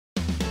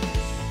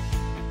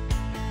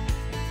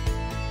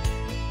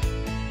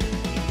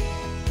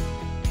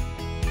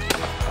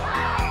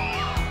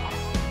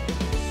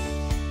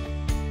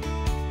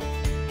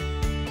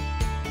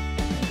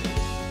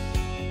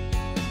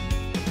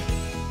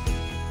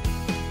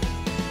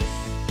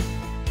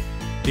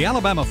The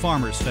Alabama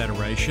Farmers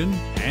Federation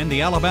and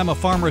the Alabama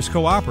Farmers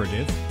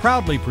Cooperative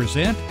proudly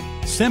present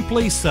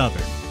Simply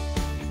Southern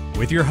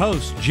with your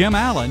hosts Jim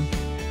Allen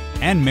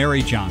and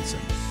Mary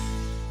Johnson.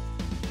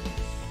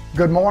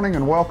 Good morning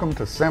and welcome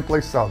to Simply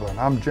Southern.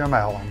 I'm Jim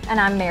Allen. And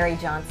I'm Mary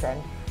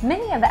Johnson.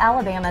 Many of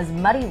Alabama's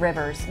muddy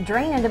rivers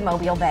drain into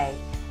Mobile Bay,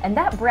 and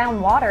that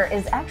brown water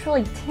is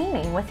actually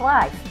teeming with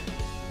life.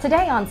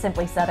 Today on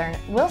Simply Southern,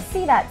 we'll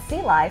see that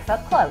sea life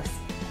up close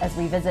as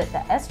we visit the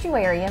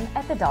Estuarium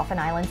at the Dauphin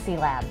Island Sea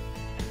Lab.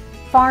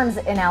 Farms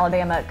in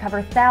Alabama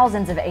cover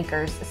thousands of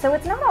acres, so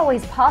it's not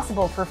always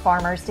possible for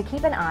farmers to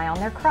keep an eye on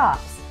their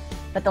crops.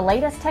 But the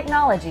latest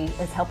technology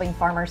is helping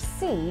farmers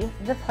see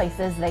the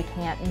places they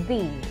can't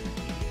be.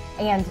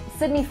 And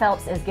Sid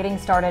Phelps is getting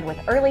started with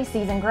early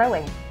season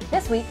growing.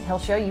 This week, he'll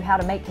show you how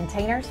to make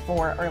containers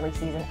for early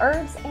season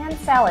herbs and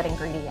salad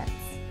ingredients.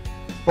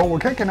 But we're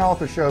kicking off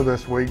the show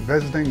this week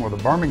visiting with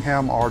a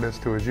Birmingham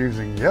artist who is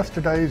using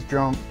yesterday's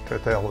junk to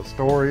tell the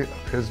story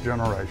of his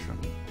generation.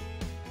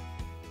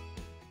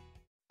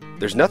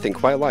 There's nothing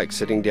quite like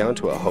sitting down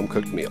to a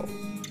home-cooked meal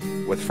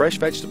with fresh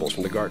vegetables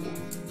from the garden.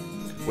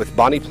 With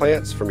Bonnie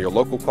plants from your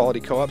local quality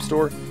co-op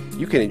store,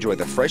 you can enjoy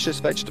the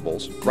freshest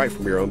vegetables right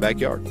from your own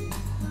backyard.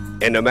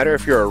 And no matter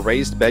if you're a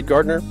raised bed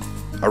gardener,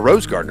 a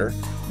rose gardener,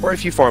 or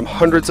if you farm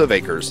hundreds of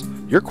acres,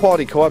 your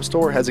quality co-op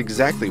store has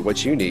exactly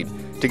what you need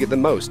to get the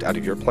most out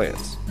of your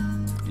plants.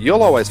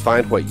 You'll always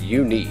find what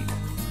you need,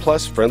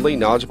 plus friendly,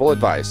 knowledgeable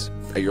advice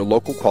at your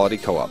local quality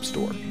co-op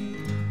store.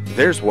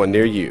 There's one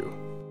near you.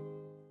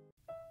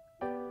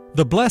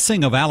 The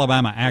blessing of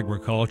Alabama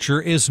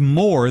agriculture is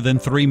more than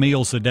 3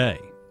 meals a day.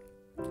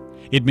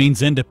 It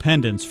means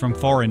independence from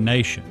foreign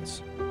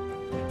nations,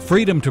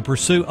 freedom to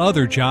pursue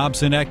other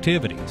jobs and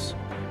activities,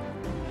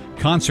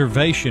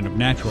 conservation of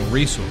natural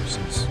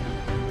resources,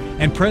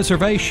 and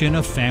preservation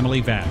of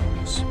family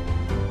values.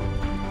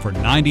 For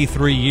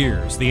 93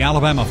 years, the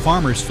Alabama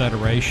Farmers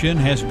Federation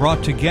has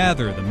brought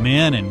together the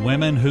men and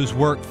women whose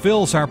work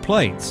fills our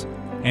plates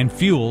and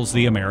fuels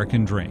the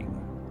American dream.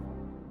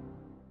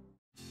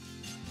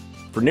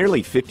 For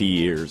nearly 50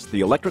 years,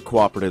 the electric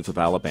cooperatives of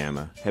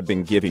Alabama have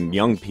been giving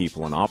young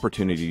people an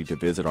opportunity to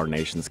visit our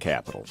nation's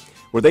capital,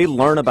 where they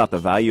learn about the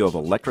value of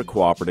electric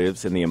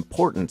cooperatives and the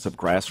importance of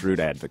grassroots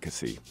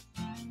advocacy.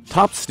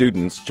 Top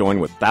students join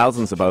with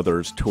thousands of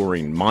others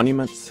touring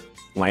monuments,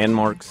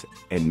 landmarks,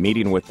 and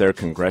meeting with their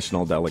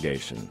congressional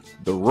delegation.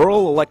 The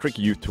Rural Electric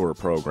Youth Tour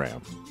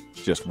program,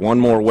 just one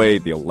more way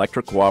the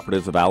electric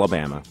cooperatives of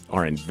Alabama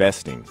are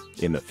investing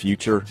in the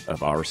future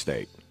of our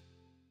state.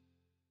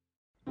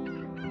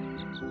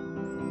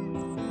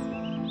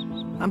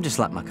 I'm just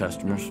like my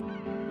customers.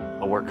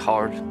 I work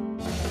hard,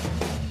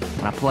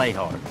 and I play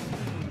hard.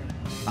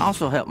 I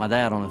also help my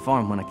dad on the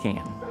farm when I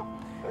can.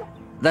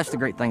 That's the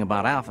great thing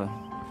about Alpha.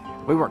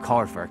 We work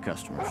hard for our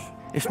customers.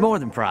 It's more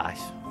than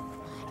price.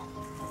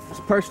 It's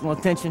personal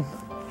attention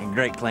and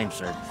great claim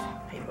service.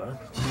 Hey, bud.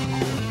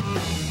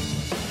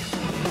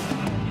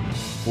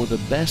 For the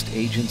best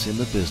agents in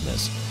the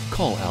business,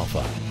 call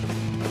Alpha.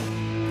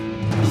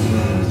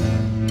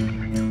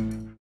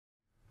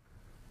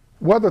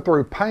 Whether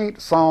through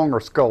paint, song,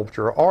 or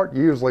sculpture, art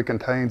usually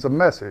contains a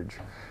message,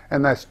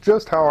 and that's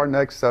just how our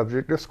next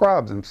subject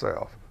describes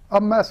himself,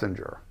 a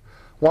messenger.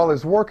 While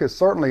his work is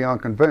certainly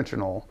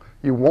unconventional,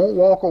 you won't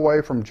walk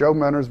away from Joe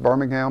Minner's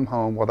Birmingham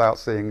home without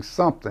seeing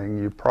something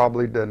you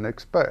probably didn't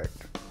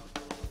expect.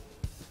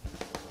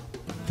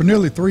 For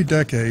nearly 3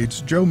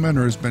 decades, Joe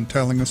Minner has been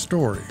telling a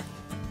story.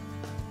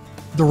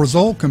 The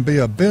result can be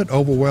a bit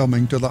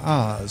overwhelming to the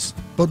eyes,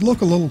 but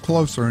look a little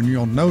closer and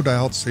you'll no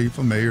doubt see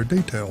familiar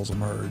details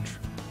emerge.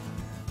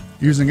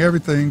 Using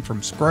everything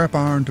from scrap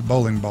iron to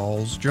bowling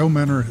balls, Joe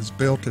Minner has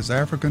built his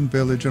African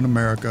village in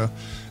America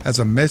as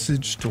a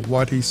message to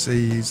what he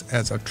sees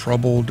as a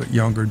troubled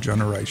younger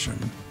generation.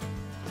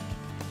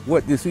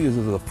 What this is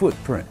a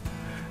footprint,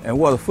 and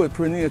what a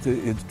footprint is,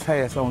 it's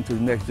passed on to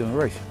the next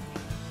generation.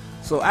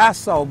 So I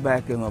saw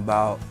back in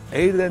about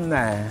 8 and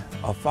 9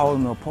 a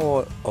falling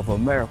apart of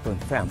American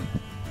family.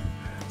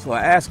 So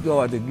I asked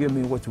God to give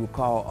me what you would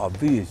call a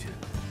vision.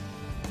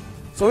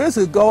 So this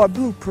is God's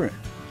blueprint.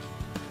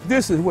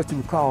 This is what you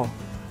would call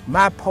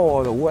my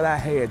part of what I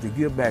had to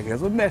give back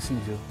as a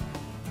messenger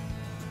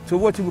to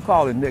what you would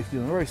call the next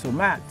generation. So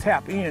my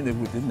tap in is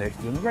with the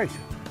next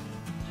generation.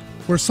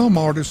 Where some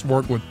artists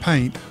work with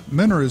paint,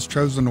 Minner has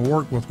chosen to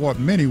work with what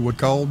many would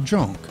call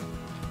junk.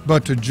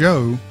 But to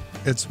Joe,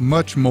 it's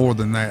much more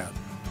than that.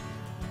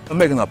 I'm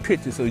making a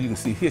picture so you can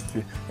see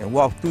history and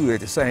walk through it at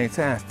the same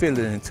time, feel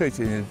it and touch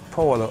it, and it's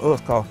part of us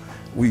because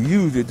we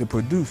use it to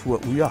produce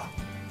what we are.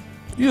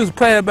 You just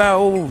pass by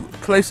old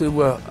places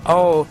where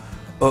all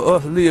of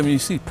us live and you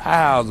see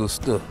piles of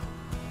stuff.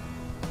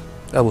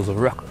 That was a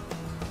record.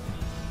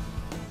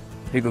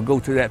 He could go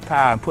to that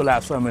pile and pull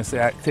out something and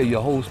say, I tell you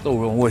a whole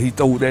story on what he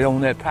threw that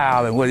on that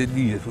pile and what it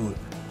did for it.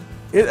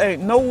 It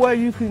ain't nowhere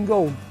you can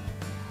go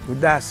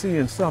without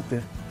seeing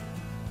something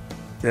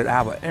that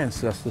our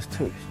ancestors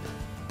touched.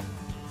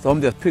 So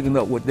I'm just picking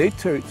up what they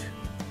touched,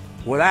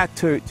 what I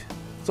touched,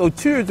 so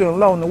children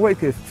along the way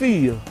can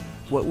feel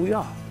what we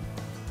are.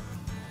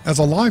 As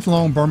a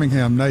lifelong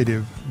Birmingham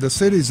native, the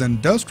city's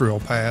industrial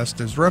past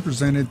is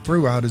represented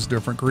throughout his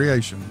different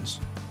creations.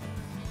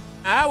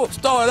 I would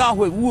start off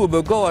with wood,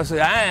 but God said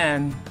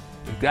iron,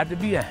 it's got to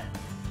be iron.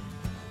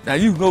 Now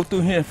you can go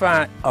through here and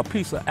find a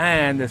piece of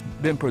iron that's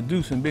been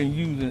produced and been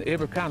used in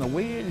every kind of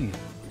way it is.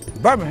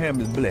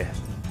 Birmingham is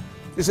blessed.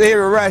 This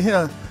area right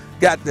here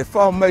got the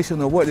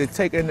formation of what they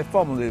take in the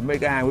formula to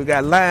make iron. We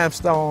got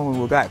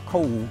limestone, we got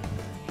coal,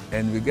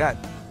 and we got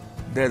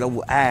that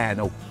old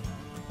iron ore.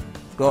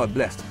 God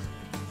bless us.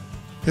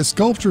 His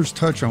sculptures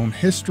touch on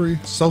history,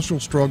 social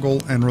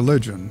struggle, and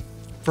religion,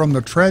 from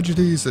the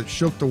tragedies that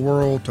shook the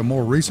world to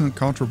more recent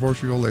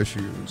controversial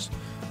issues.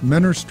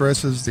 Menor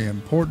stresses the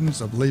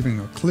importance of leaving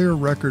a clear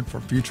record for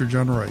future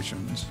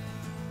generations.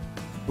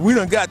 We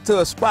done got to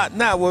a spot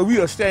now where we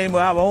are ashamed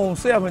of our own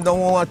self and don't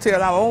want to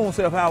tell our own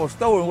self how it was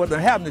stolen, what done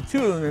happened to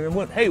children and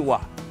went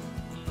haywire.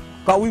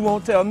 Because we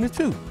won't tell them the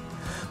truth.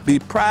 Be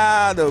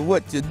proud of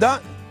what you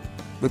done,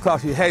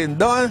 because you hadn't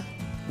done,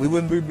 we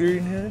wouldn't be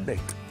breathing here today.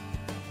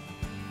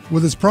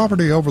 With his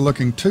property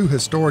overlooking 2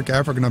 historic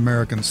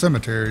African-American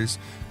cemeteries,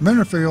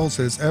 Menor feels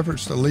his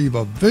efforts to leave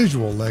a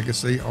visual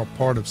legacy are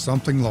part of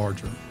something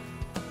larger.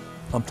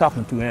 I'm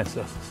talking to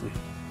ancestors. See.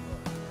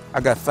 I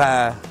got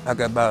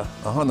about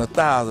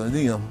 100,000 of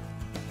them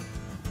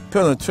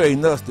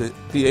penetrating us to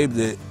be able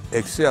to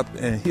accept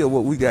and hear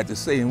what we got to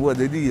say, and what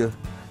it is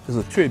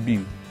a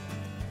tribute.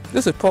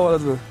 This is part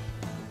of the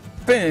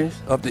finish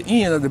of the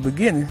end of the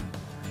beginning.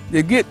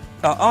 You get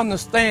an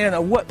understanding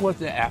of what was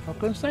the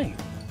African saying.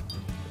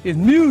 His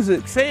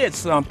music said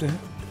something,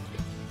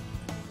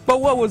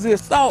 but what was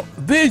his thought,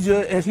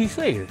 visual as he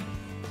said it?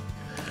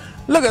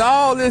 Look at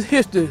all this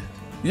history.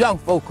 Young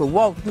folk could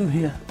walk through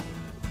here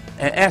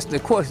and ask the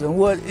question,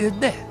 what is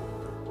that?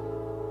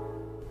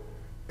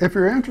 If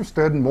you're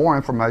interested in more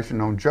information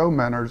on Joe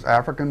Menor's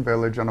African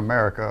Village in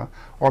America,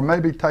 or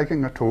maybe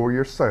taking a tour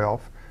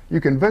yourself,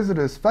 you can visit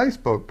his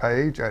Facebook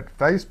page at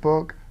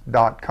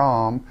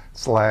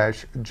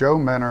facebook.com/Joe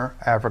Menor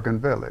African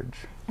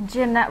Village.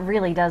 Jim, that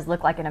really does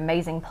look like an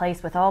amazing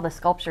place with all the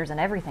sculptures and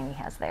everything he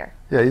has there.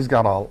 Yeah, he's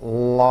got a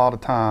lot of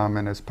time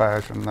and his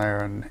passion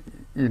there, and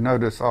you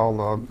notice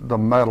all the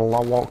metal. I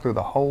walked through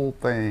the whole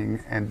thing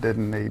and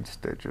didn't need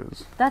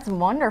stitches. That's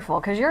wonderful,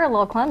 because you're a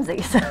little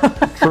clumsy. So.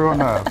 True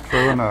enough,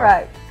 true enough.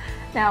 Right.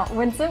 Now,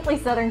 when Simply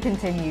Southern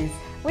continues,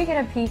 we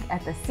get a peek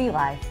at the sea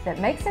life that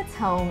makes its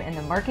home in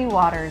the murky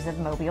waters of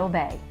Mobile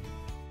Bay.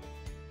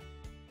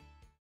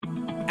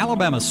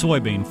 Alabama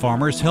soybean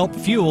farmers help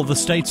fuel the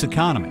state's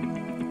economy.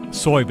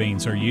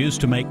 Soybeans are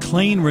used to make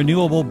clean,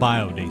 renewable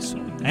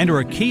biodiesel and are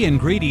a key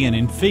ingredient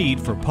in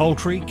feed for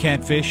poultry,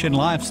 catfish, and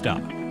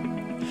livestock.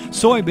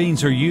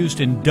 Soybeans are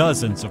used in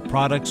dozens of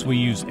products we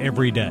use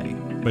every day.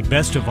 But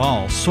best of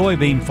all,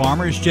 soybean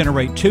farmers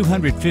generate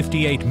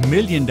 $258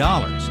 million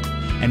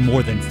and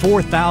more than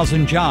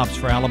 4,000 jobs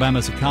for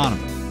Alabama's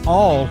economy,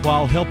 all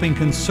while helping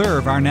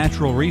conserve our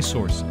natural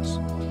resources.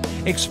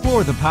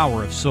 Explore the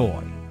power of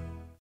soy.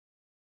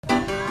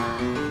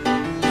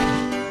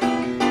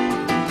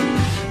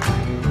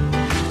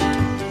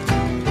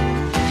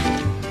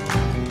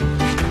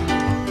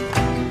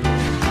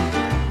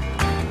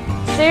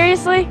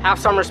 Seriously? Have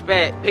some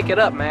respect. Pick it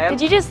up, man.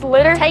 Did you just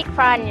litter? Take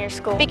pride in your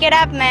school. Pick it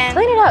up, man.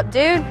 Clean it up,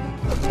 dude.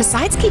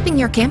 Besides keeping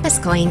your campus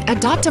clean,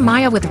 adopt a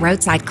mile with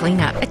roadside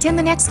cleanup. Attend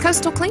the next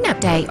Coastal Cleanup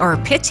Day or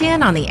pitch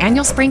in on the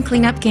annual Spring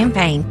Cleanup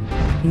campaign.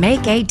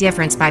 Make a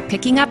difference by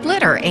picking up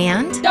litter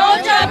and...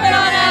 Don't drop it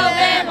on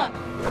Alabama!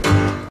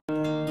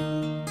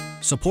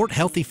 Support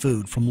healthy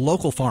food from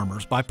local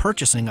farmers by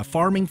purchasing a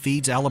Farming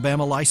Feeds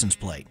Alabama license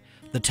plate.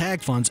 The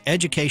tag funds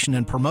education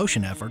and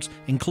promotion efforts,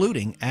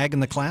 including Ag in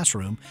the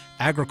Classroom,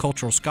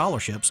 agricultural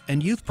scholarships,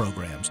 and youth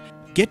programs.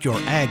 Get your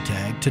Ag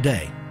tag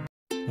today.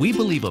 We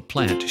believe a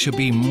plant should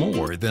be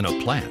more than a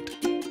plant.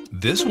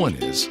 This one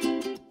is.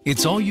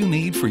 It's all you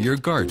need for your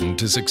garden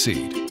to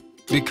succeed.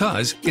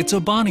 Because it's a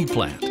Bonnie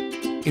plant.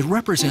 It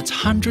represents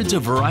hundreds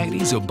of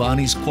varieties of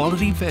Bonnie's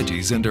quality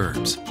veggies and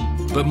herbs.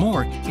 But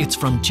more, it's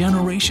from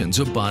generations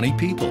of Bonnie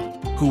people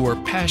who are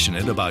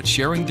passionate about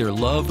sharing their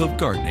love of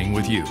gardening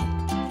with you.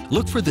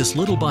 Look for this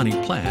little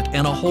Bonnie plant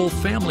and a whole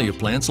family of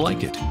plants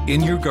like it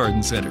in your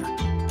garden center.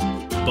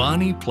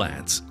 Bonnie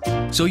plants,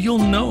 so you'll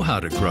know how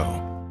to grow.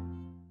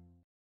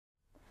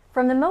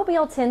 From the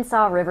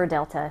Mobile-Tensaw River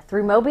Delta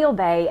through Mobile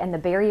Bay and the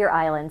Barrier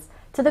Islands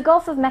to the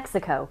Gulf of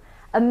Mexico,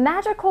 a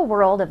magical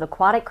world of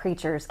aquatic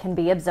creatures can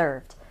be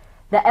observed.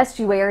 The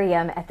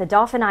Estuarium at the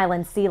Dauphin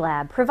Island Sea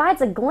Lab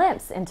provides a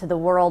glimpse into the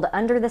world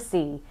under the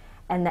sea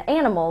and the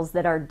animals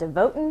that are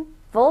devoting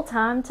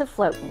full-time to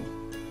floating.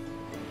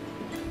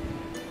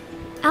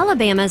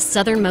 Alabama's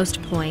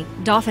southernmost point,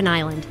 Dauphin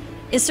Island,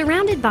 is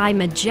surrounded by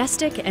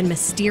majestic and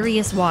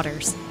mysterious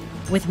waters,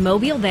 with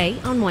Mobile Bay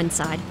on one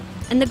side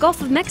and the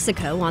Gulf of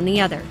Mexico on the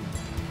other.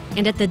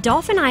 And at the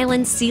Dauphin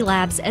Island Sea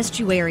Lab's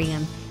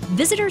Estuarium,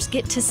 visitors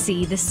get to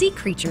see the sea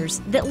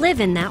creatures that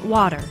live in that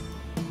water.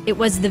 It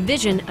was the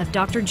vision of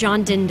Dr.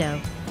 John Dindo,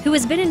 who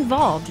has been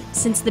involved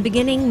since the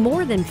beginning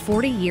more than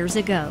 40 years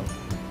ago.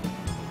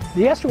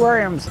 The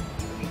estuarium's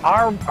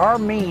our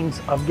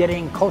means of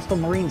getting coastal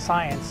marine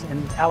science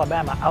in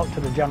Alabama out to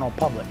the general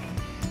public.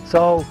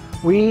 So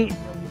we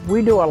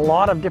do a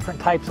lot of different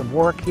types of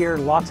work here,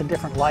 lots of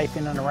different life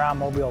in and around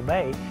Mobile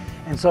Bay.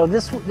 And so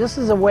this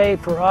is a way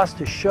for us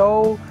to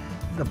show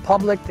the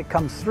public that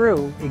comes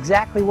through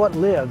exactly what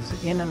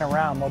lives in and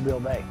around Mobile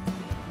Bay.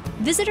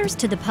 Visitors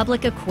to the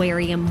public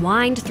aquarium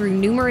wind through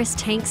numerous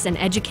tanks and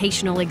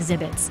educational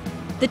exhibits.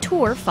 The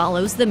tour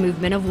follows the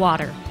movement of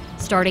water,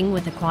 starting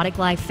with aquatic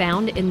life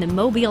found in the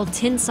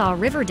Mobile-Tensaw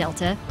River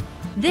Delta.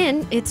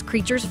 Then it's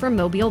creatures from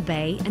Mobile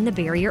Bay and the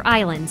Barrier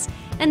Islands,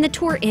 and the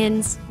tour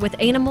ends with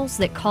animals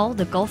that call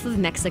the Gulf of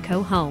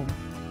Mexico home.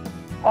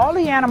 All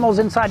the animals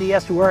inside the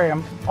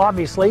estuarium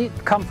obviously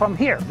come from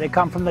here. They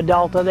come from the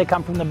Delta, they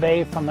come from the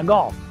Bay, from the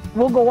Gulf.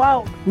 We'll go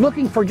out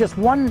looking for just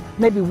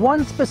maybe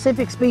one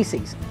specific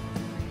species.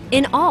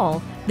 In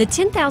all, the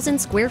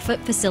 10,000 square foot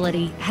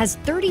facility has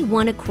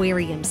 31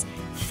 aquariums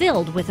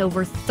filled with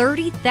over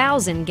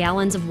 30,000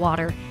 gallons of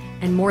water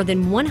and more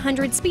than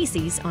 100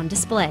 species on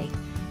display,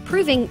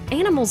 proving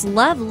animals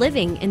love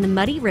living in the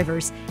muddy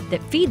rivers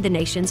that feed the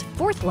nation's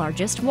fourth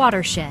largest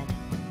watershed.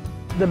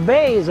 The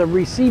bay is a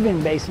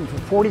receiving basin for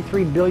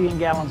 43 billion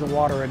gallons of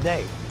water a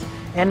day.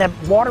 And that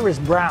water is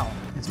brown.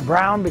 It's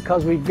brown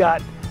because we've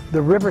got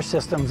the river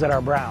systems that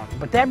are brown.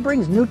 But that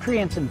brings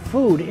nutrients and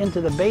food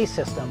into the bay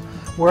system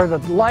where the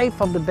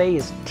life of the bay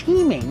is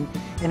teeming,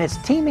 and it's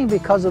teeming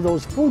because of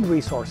those food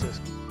resources.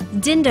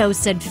 Dindo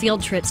said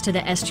field trips to the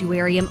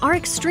estuarium are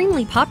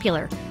extremely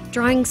popular,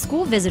 drawing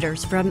school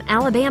visitors from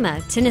Alabama,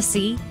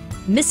 Tennessee,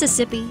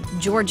 Mississippi,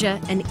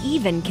 Georgia, and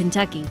even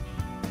Kentucky.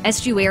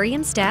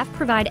 Estuarium staff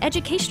provide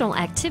educational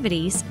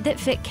activities that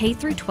fit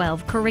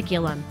K-12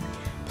 curriculum.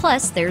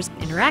 Plus, there's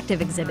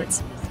interactive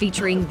exhibits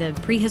featuring the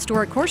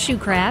prehistoric horseshoe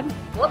crab.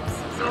 Whoops,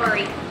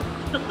 sorry.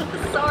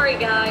 Sorry,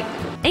 guy.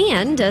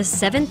 And a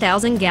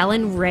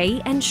 7,000-gallon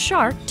ray and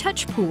shark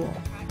touch pool.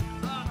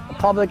 The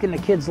public and the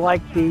kids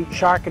like the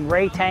shark and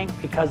ray tank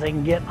because they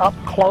can get up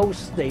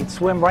close. They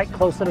swim right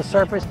close to the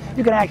surface.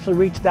 You can actually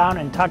reach down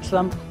and touch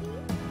them.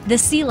 The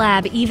Sea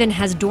Lab even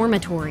has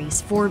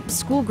dormitories for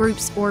school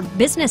groups or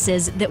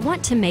businesses that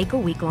want to make a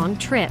week-long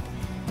trip.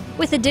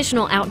 With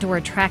additional outdoor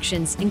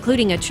attractions,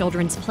 including a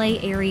children's play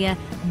area,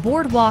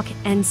 boardwalk,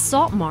 and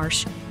salt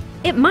marsh,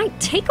 it might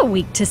take a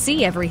week to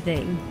see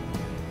everything.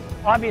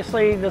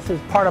 Obviously, this is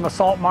part of a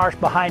salt marsh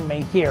behind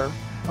me here.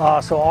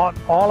 So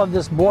all of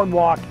this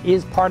boardwalk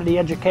is part of the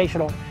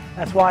educational.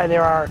 That's why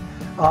there are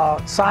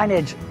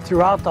signage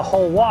throughout the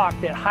whole walk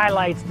that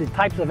highlights the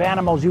types of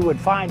animals you would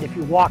find if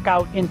you walk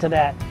out into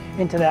that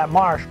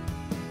marsh.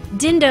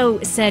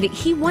 Dindo said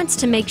he wants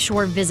to make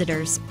sure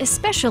visitors,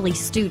 especially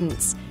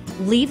students,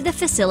 leave the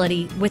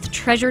facility with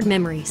treasured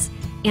memories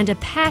and a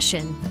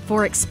passion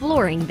for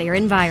exploring their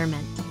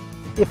environment.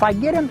 If I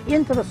get them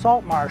into the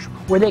salt marsh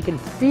where they can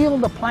feel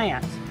the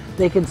plants,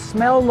 they can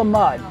smell the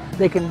mud,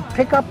 they can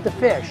pick up the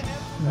fish,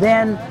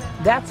 then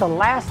that's a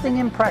lasting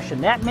impression.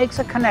 That makes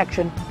a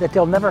connection that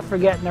they'll never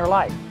forget in their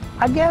life.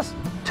 I guess,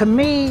 to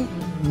me,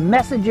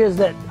 messages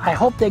that I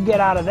hope they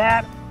get out of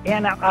that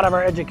and out of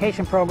our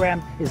education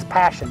program is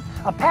passion.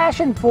 A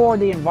passion for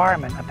the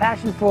environment, a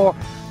passion for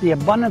the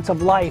abundance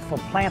of life of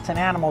plants and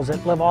animals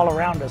that live all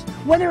around us.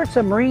 Whether it's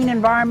a marine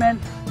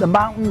environment, the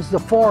mountains, the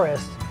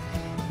forests,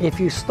 if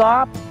you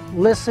stop,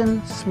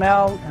 listen,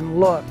 smell, and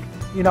look,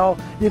 you know,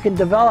 you can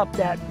develop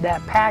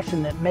that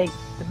passion that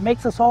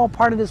makes us all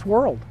part of this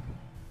world.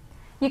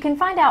 You can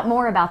find out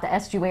more about the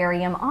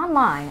estuarium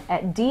online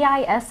at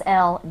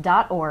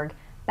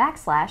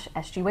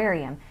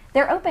disl.org/estuarium.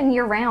 They're open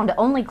year-round,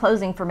 only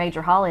closing for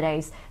major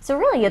holidays. So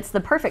really, it's the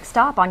perfect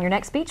stop on your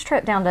next beach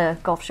trip down to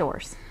Gulf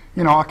Shores.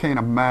 You know, I can't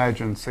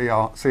imagine seeing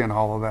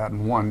all of that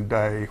in one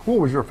day. What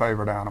was your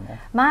favorite animal?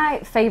 My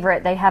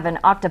favorite, they have an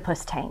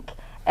octopus tank.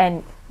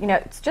 And, you know,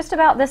 it's just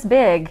about this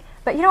big,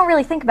 but you don't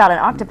really think about an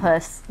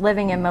octopus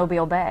living in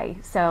Mobile Bay.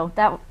 So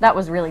that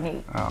was really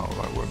neat. Oh,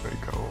 that would be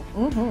cool.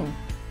 Mm-hmm.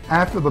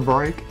 After the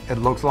break, it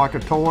looks like a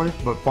toy,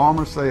 but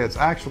farmers say it's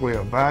actually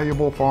a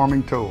valuable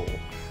farming tool.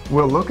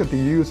 We'll look at the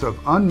use of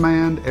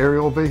unmanned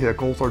aerial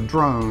vehicles or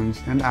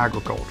drones in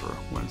agriculture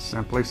when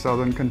Simply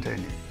Southern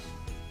continues.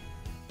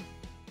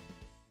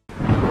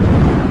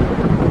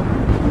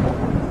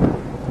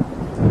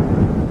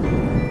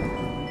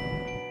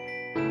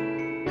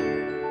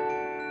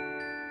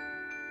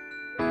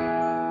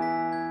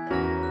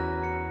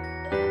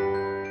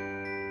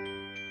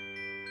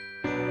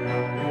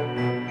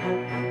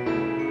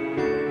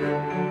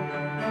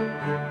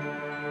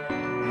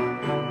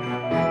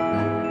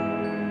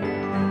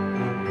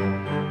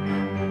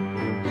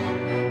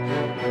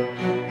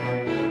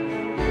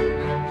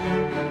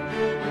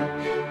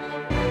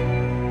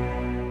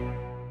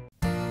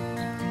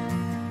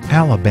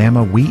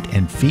 Alabama wheat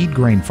and feed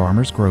grain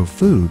farmers grow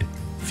food,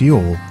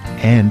 fuel,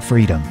 and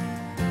freedom.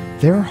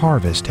 Their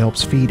harvest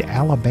helps feed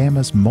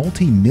Alabama's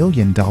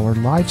multi-million-dollar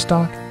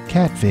livestock,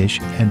 catfish,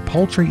 and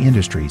poultry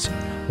industries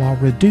while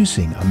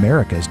reducing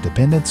America's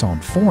dependence on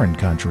foreign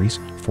countries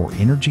for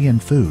energy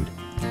and food.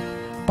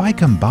 By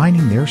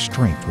combining their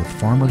strength with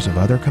farmers of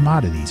other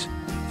commodities,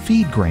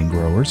 feed grain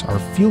growers are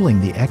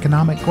fueling the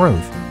economic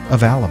growth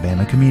of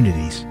Alabama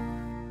communities.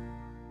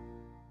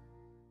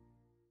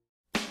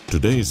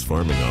 Today's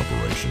farming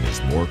operation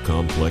is more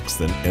complex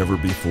than ever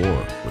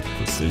before, with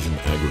precision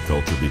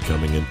agriculture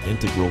becoming an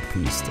integral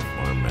piece to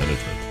farm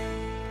management.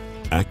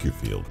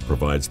 AccuField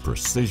provides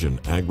precision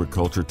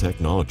agriculture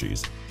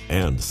technologies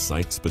and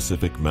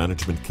site-specific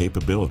management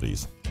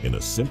capabilities in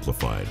a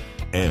simplified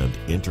and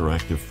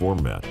interactive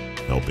format,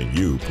 helping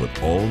you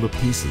put all the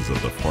pieces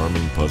of the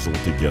farming puzzle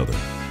together.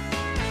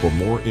 For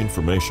more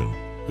information,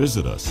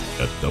 visit us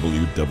at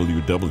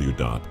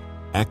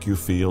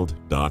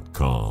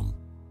www.accufield.com.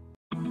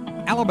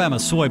 Alabama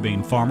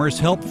soybean farmers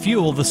help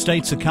fuel the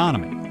state's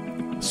economy.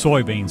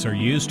 Soybeans are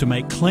used to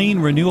make clean,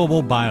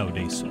 renewable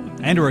biodiesel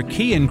and are a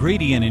key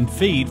ingredient in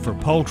feed for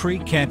poultry,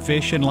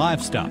 catfish, and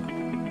livestock.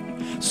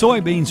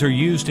 Soybeans are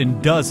used in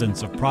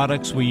dozens of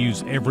products we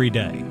use every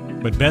day.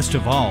 But best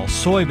of all,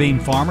 soybean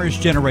farmers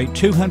generate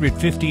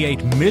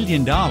 $258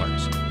 million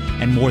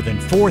and more than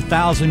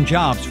 4,000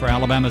 jobs for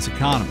Alabama's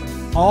economy,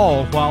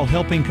 all while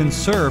helping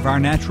conserve our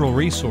natural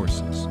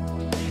resources.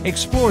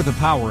 Explore the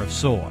power of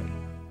soy.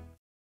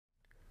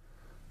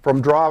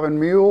 From driving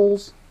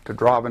mules to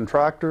driving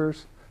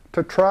tractors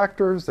to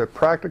tractors that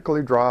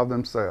practically drive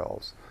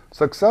themselves,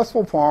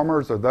 successful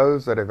farmers are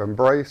those that have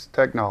embraced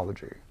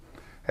technology.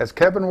 As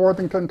Kevin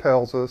Worthington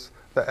tells us,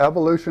 the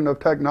evolution of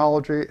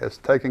technology is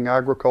taking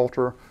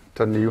agriculture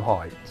to new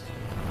heights.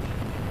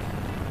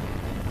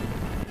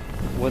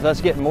 With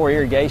us getting more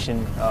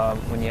irrigation,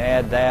 when you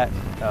add that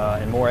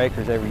and more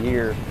acres every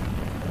year,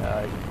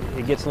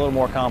 it gets a little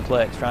more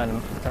complex,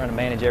 trying to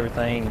manage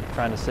everything,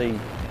 trying to see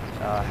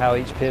how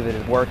each pivot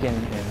is working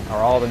and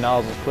are all the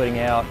nozzles putting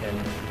out. And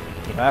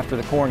you know, after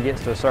the corn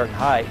gets to a certain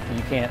height,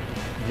 you can't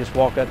just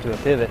walk up to a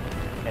pivot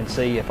and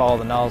see if all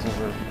the nozzles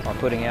are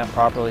putting out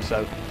properly.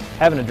 So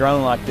having a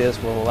drone like this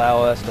will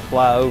allow us to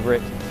fly over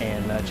it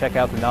and check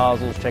out the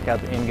nozzles, check out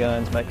the end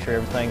guns, make sure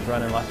everything's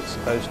running like it's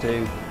supposed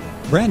to.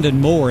 Brandon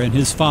Moore and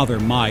his father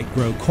Mike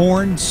grow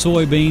corn,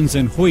 soybeans,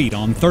 and wheat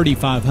on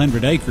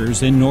 3,500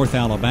 acres in North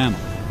Alabama.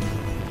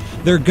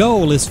 Their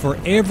goal is for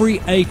every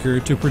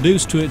acre to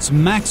produce to its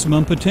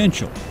maximum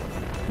potential.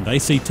 They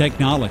see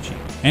technology,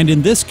 and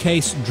in this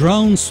case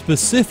drones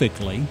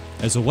specifically,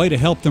 as a way to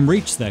help them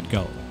reach that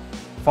goal.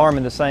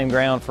 Farming the same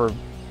ground for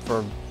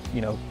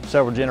you know,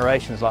 several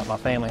generations like my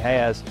family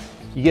has,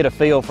 you get a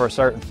feel for a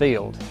certain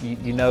field.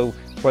 You know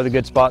where the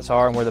good spots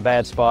are and where the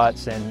bad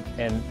spots, and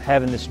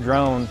having this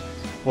drone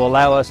will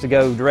allow us to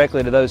go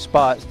directly to those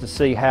spots to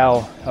see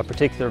how a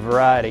particular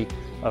variety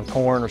of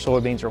corn or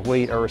soybeans or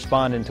wheat are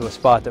responding to a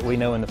spot that we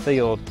know in the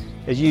field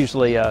is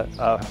usually a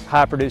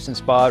high producing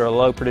spot or a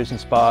low producing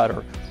spot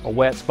or a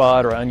wet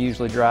spot or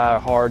unusually dry or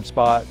hard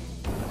spot.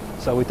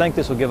 So we think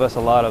this will give us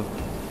a lot of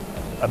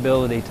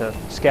ability to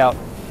scout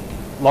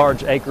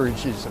large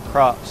acreages of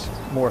crops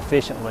more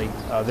efficiently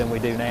than we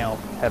do now,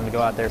 having to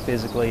go out there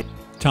physically.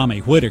 Tommy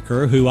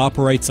Whitaker, who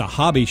operates a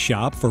hobby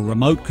shop for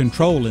remote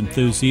control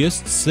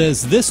enthusiasts,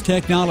 says this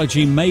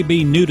technology may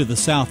be new to the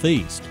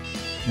Southeast,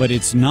 but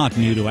it's not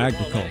new to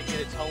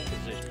agriculture.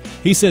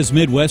 He says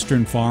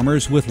Midwestern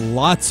farmers with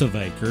lots of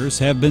acres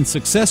have been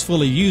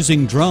successfully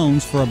using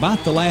drones for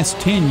about the last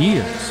 10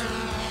 years.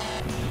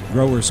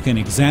 Growers can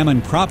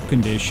examine crop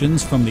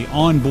conditions from the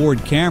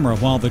onboard camera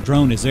while the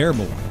drone is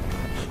airborne,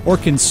 or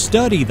can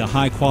study the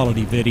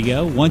high-quality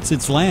video once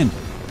it's landed.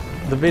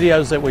 The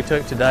videos that we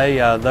took today,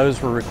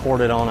 those were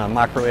recorded on a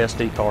micro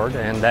SD card,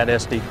 and that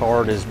SD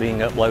card is being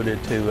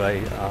uploaded to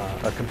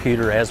a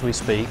computer as we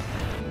speak.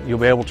 You'll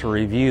be able to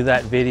review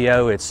that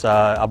video. It's,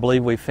 I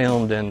believe we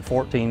filmed in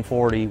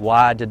 1440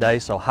 wide today,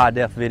 so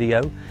high-def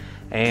video.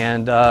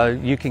 And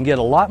you can get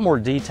a lot more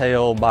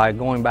detail by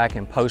going back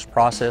and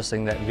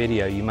post-processing that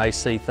video. You may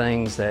see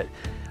things that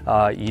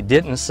you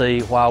didn't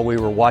see while we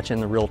were watching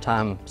the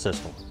real-time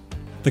system.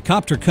 The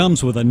copter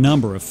comes with a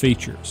number of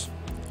features.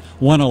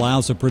 One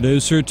allows a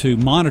producer to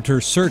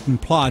monitor certain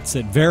plots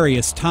at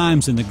various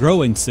times in the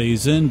growing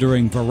season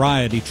during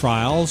variety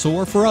trials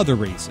or for other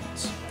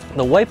reasons.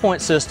 The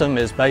waypoint system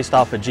is based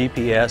off of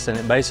GPS, and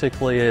it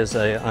basically is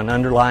an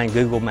underlying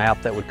Google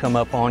map that would come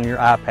up on your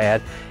iPad,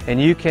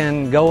 and you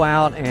can go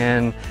out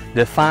and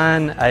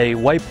define a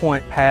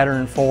waypoint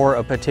pattern for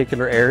a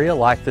particular area,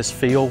 like this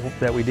field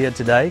that we did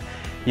today.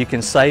 You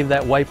can save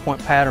that waypoint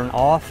pattern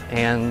off,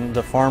 and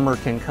the farmer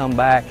can come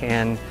back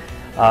and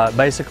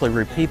basically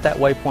repeat that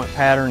waypoint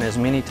pattern as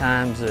many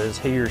times as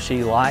he or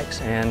she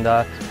likes. And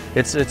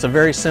it's a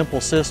very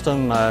simple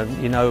system,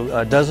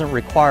 doesn't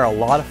require a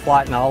lot of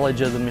flight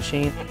knowledge of the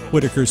machine.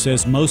 Whitaker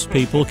says most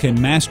people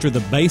can master the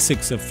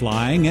basics of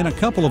flying in a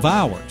couple of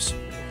hours.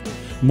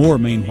 Moore,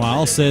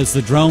 meanwhile, says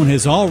the drone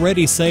has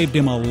already saved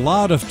him a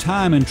lot of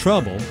time and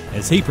trouble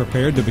as he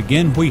prepared to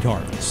begin wheat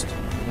harvest.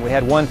 We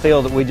had one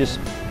field that we just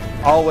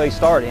always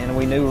start in, and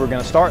we knew we were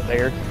going to start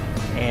there,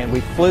 and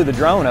we flew the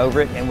drone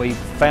over it, and we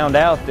found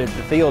out that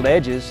the field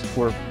edges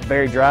were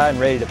very dry and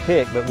ready to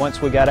pick, but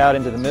once we got out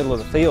into the middle of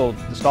the field,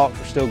 the stalks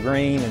were still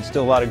green and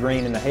still a lot of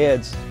green in the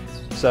heads.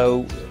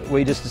 So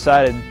we just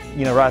decided,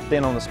 right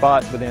then on the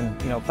spot, within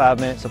 5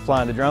 minutes of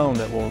flying the drone,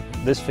 that well,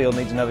 this field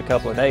needs another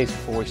couple of days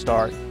before we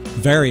start.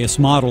 Various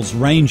models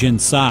range in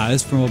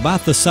size from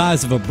about the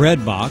size of a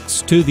bread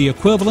box to the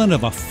equivalent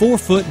of a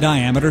 4-foot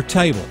diameter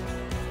table.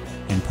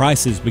 And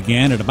prices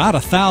begin at about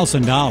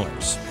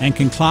 $1,000 and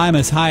can climb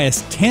as high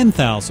as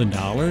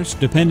 $10,000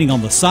 depending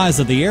on the size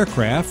of the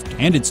aircraft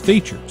and its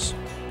features.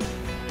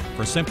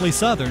 For Simply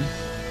Southern,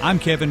 I'm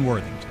Kevin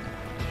Worthington.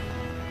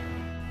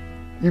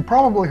 You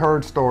probably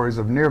heard stories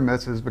of near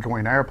misses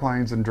between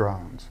airplanes and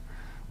drones.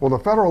 Well, the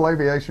Federal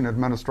Aviation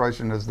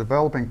Administration is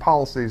developing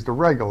policies to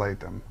regulate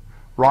them.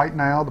 Right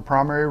now, the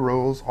primary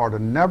rules are to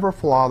never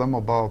fly them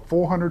above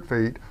 400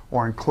 feet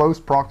or in close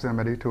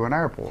proximity to an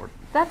airport.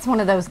 That's one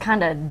of those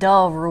kind of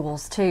dull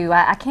rules, too.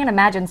 I can't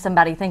imagine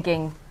somebody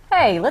thinking,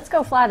 hey, let's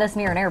go fly this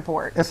near an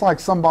airport. It's like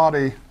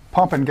somebody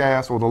pumping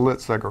gas with a lit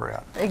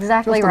cigarette.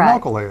 Exactly just right. A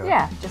knucklehead.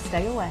 Yeah, just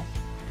stay away.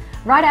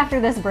 Right after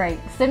this break,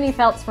 Sid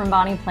Phelps from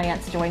Bonnie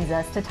Plants joins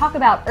us to talk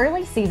about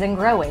early season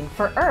growing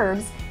for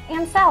herbs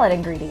and salad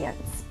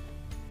ingredients.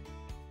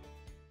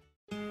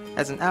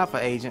 As an alpha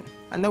agent,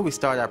 I know we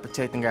start out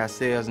protecting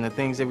ourselves and the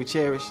things that we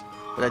cherish,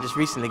 but I just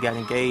recently got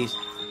engaged,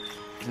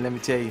 and let me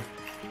tell you,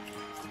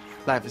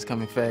 life is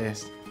coming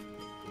fast.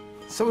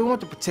 So we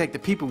want to protect the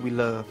people we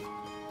love.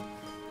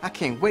 I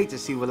can't wait to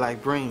see what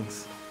life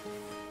brings.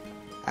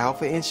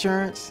 Alpha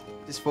Insurance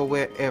is for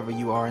wherever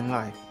you are in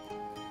life.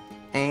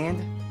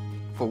 And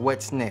for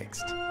what's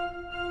next.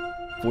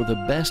 For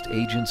the best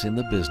agents in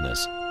the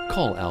business,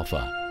 call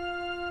Alpha.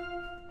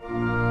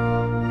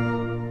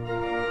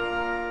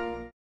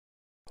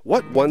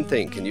 What one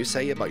thing can you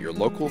say about your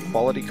local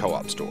quality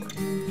co-op store?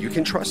 You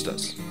can trust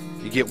us.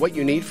 You get what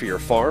you need for your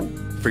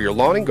farm, for your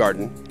lawn and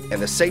garden,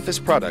 and the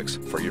safest products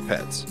for your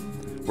pets.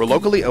 We're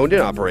locally owned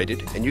and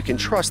operated, and you can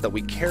trust that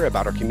we care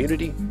about our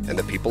community and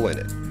the people in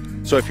it.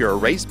 So if you're a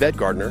raised bed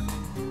gardener,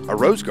 a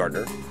rose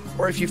gardener,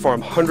 or if you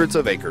farm hundreds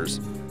of acres,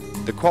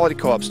 the Quality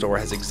Co-op Store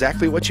has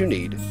exactly what you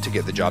need to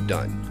get the job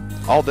done.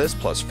 All this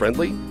plus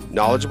friendly,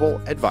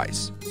 knowledgeable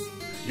advice.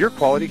 Your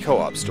Quality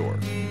Co-op Store.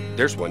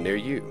 There's one near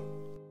you.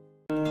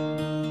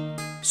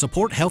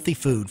 Support healthy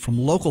food from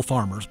local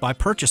farmers by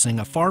purchasing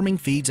a Farming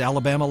Feeds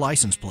Alabama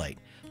license plate.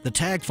 The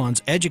tag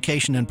funds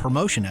education and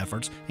promotion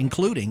efforts,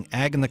 including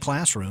Ag in the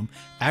Classroom,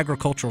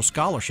 agricultural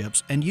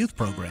scholarships, and youth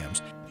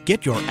programs.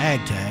 Get your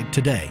Ag tag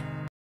today.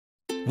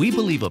 We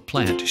believe a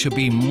plant should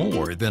be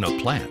more than a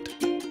plant.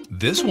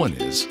 This one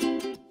is.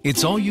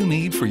 It's all you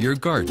need for your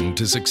garden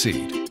to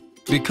succeed.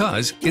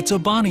 Because it's a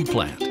Bonnie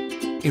plant.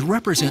 It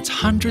represents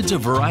hundreds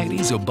of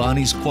varieties of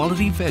Bonnie's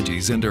quality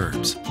veggies and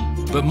herbs.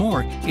 But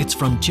more, it's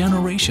from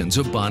generations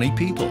of Bonnie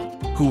people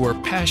who are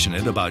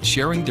passionate about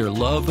sharing their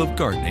love of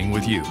gardening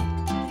with you.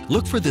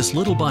 Look for this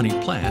little Bonnie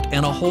plant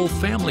and a whole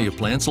family of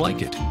plants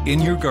like it in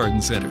your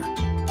garden center.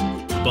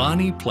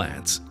 Bonnie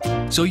Plants,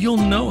 so you'll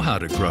know how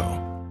to grow.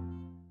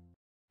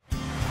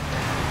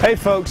 Hey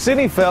folks,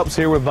 Sid Phelps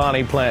here with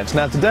Bonnie Plants.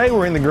 Now today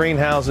we're in the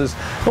greenhouses.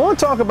 I want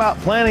to talk about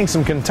planting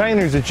some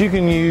containers that you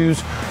can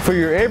use for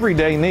your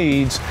everyday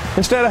needs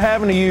instead of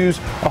having to use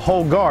a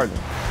whole garden.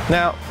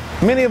 Now,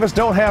 many of us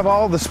don't have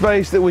all the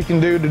space that we can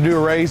do to do a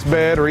raised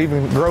bed or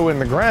even grow in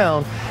the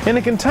ground, and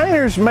the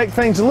containers make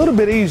things a little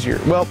bit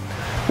easier. Well,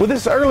 with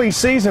this early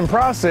season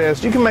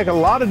process, you can make a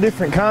lot of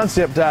different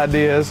concept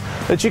ideas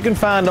that you can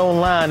find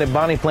online at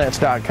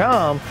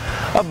bonnieplants.com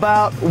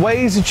about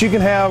ways that you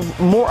can have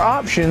more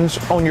options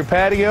on your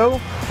patio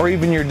or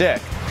even your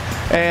deck.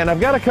 And I've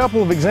got a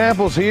couple of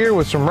examples here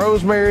with some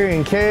rosemary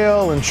and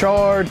kale and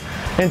chard,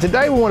 and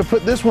today we want to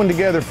put this one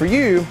together for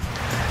you,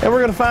 and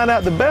we're going to find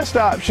out the best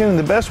option and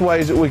the best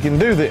ways that we can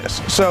do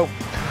this. So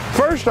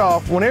first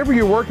off, whenever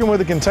you're working with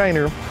a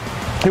container,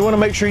 you want to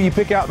make sure you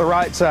pick out the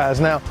right size.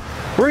 Now,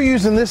 we're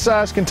using this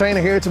size container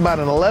here. It's about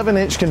an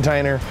 11-inch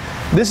container.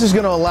 This is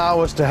going to allow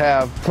us to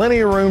have plenty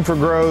of room for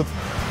growth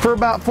for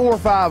about 4 or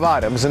 5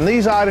 items. And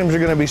these items are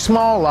going to be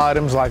small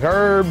items like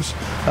herbs,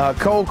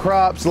 cold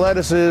crops,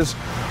 lettuces,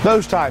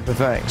 those type of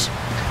things.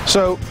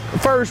 So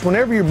first,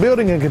 whenever you're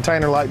building a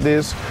container like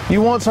this,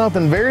 you want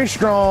something very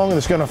strong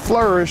that's going to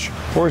flourish,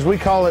 or as we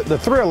call it, the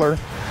thriller,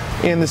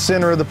 in the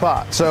center of the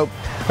pot. So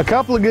a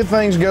couple of good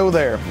things go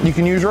there. You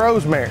can use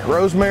rosemary.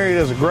 Rosemary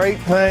is a great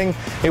thing.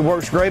 It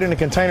works great in a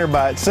container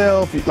by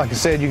itself. Like I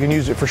said, you can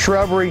use it for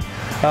shrubbery.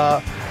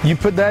 You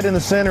put that in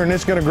the center and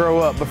it's going to grow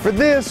up. But for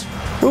this,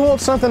 we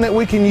want something that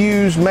we can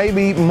use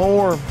maybe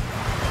more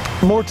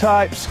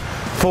types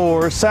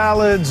for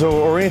salads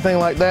or anything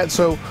like that.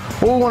 So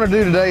what we want to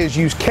do today is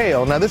use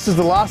kale. Now this is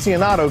the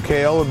Lacinato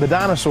kale, or the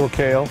dinosaur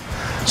kale.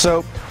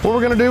 So what we're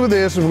going to do with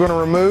this is we're going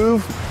to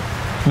remove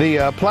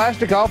the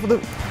plastic off of the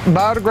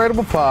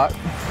biodegradable pot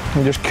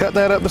and just cut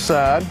that up the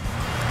side.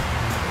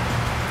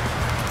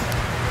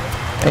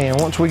 And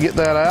once we get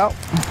that out,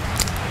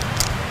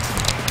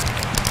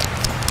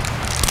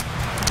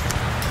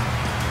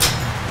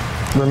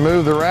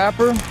 remove the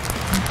wrapper,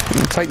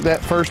 take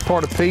that first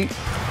part of peat,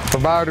 the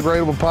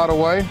biodegradable pot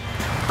away,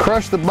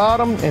 crush the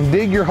bottom and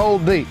dig your hole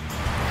deep.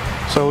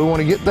 So we want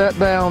to get that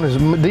down as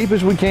deep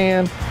as we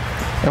can,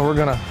 and we're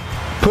going to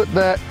put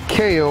that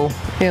kale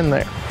in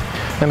there.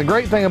 And the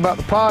great thing about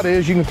the pot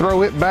is you can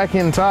throw it back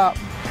in top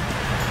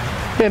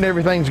and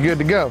everything's good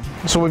to go.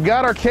 So we've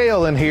got our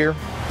kale in here,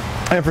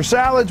 and for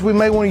salads we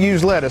may want to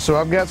use lettuce. So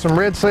I've got some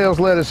red sales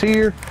lettuce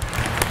here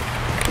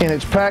in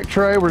its pack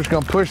tray. We're just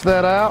going to push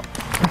that out,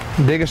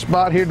 dig a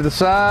spot here to the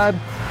side,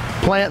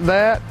 plant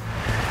that.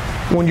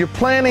 When you're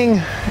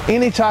planting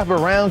any type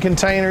of round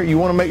container, you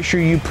want to make sure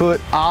you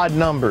put odd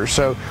numbers.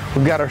 So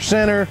we've got our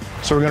center,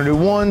 so we're going to do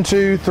 1,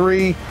 2,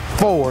 3,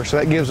 4. So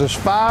that gives us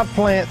 5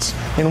 plants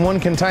in one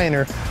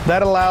container.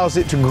 That allows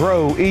it to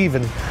grow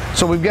even.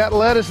 So we've got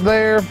lettuce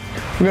there.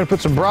 We're going to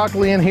put some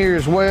broccoli in here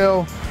as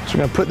well. So we're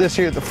going to put this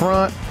here at the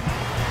front.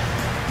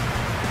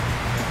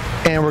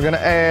 And we're going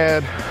to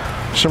add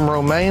some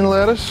romaine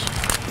lettuce.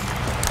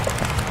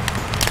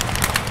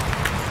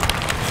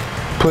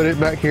 Put it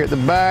back here at the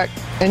back.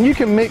 And you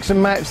can mix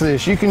and match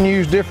this. You can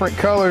use different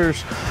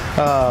colors,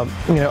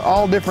 you know,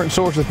 all different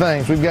sorts of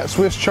things. We've got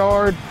Swiss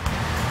chard,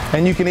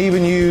 and you can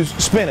even use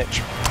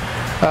spinach.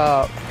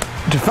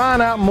 To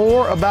find out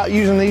more about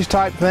using these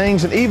type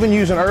things, and even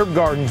using herb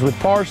gardens with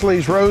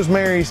parsleys,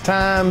 rosemaries,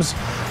 thymes,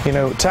 you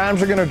know,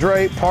 thymes are going to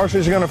drape,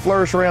 parsleys are going to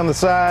flourish around the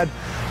side.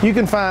 You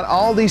can find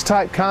all these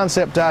type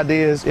concept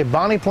ideas at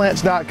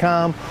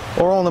bonnieplants.com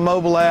or on the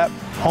mobile app,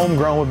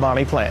 Homegrown with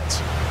Bonnie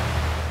Plants.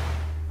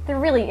 There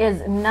really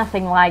is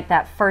nothing like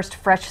that first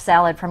fresh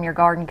salad from your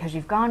garden, because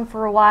you've gone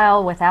for a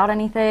while without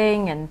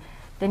anything, and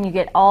then you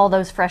get all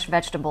those fresh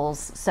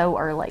vegetables so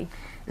early.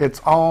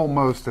 It's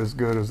almost as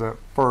good as that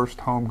first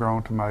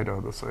homegrown tomato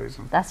of the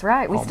season. That's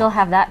right. We still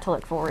have that to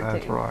look forward to.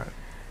 That's right.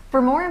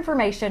 For more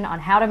information on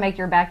how to make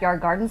your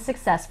backyard garden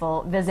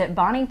successful, visit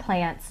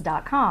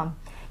bonnieplants.com.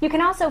 You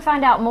can also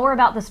find out more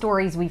about the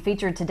stories we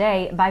featured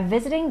today by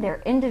visiting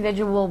their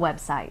individual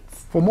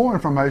websites. For more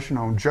information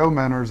on Joe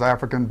Menner's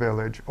African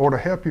Village, or to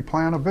help you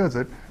plan a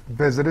visit,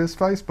 visit his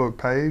Facebook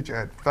page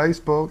at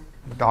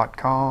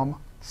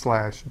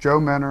facebook.com/Joe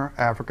Menner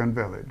African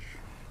Village.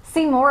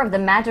 See more of the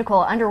magical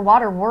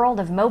underwater world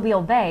of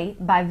Mobile Bay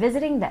by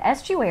visiting the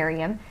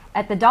Estuarium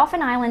at the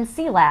Dauphin Island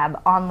Sea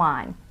Lab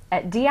online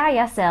at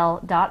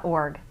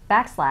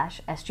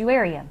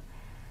disl.org/estuarium.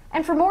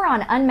 And for more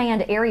on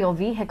unmanned aerial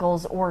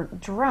vehicles or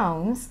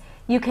drones,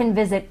 you can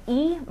visit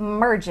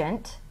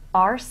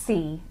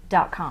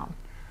emergentrc.com.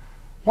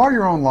 While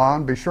you're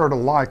online, be sure to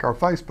like our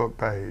Facebook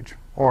page,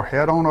 or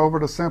head on over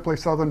to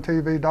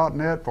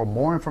simplysouthern.tv.net for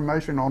more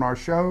information on our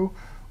show,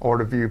 or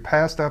to view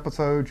past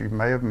episodes you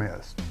may have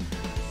missed.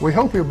 We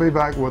hope you'll be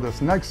back with us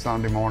next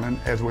Sunday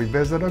morning as we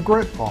visit a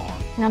grit farm.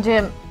 Now,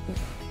 Jim,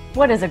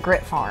 what is a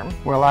grit farm?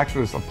 Well,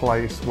 actually, it's a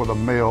place with a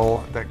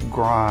mill that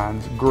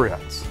grinds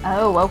grits.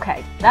 Oh,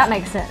 okay. That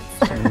makes sense.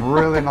 Some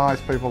really nice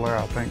people there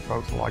I think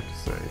folks will like to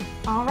see.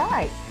 All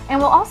right. And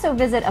we'll also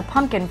visit a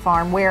pumpkin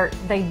farm where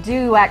they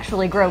do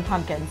actually grow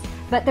pumpkins.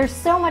 But there's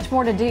so much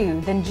more to do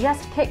than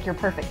just pick your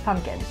perfect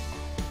pumpkin.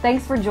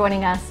 Thanks for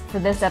joining us for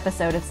this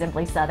episode of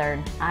Simply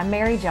Southern. I'm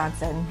Mary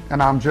Johnson.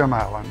 And I'm Jim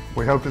Allen.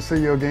 We hope to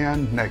see you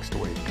again next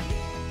week.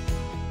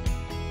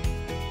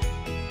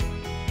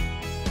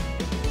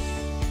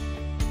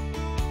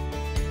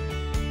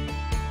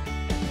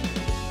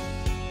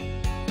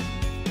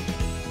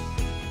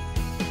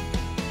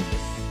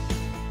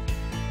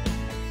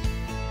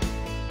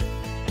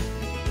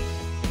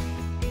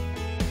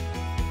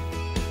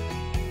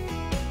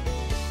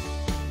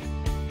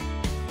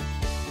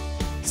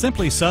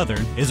 Simply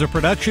Southern is a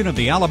production of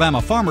the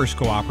Alabama Farmers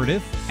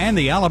Cooperative and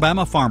the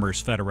Alabama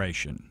Farmers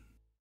Federation.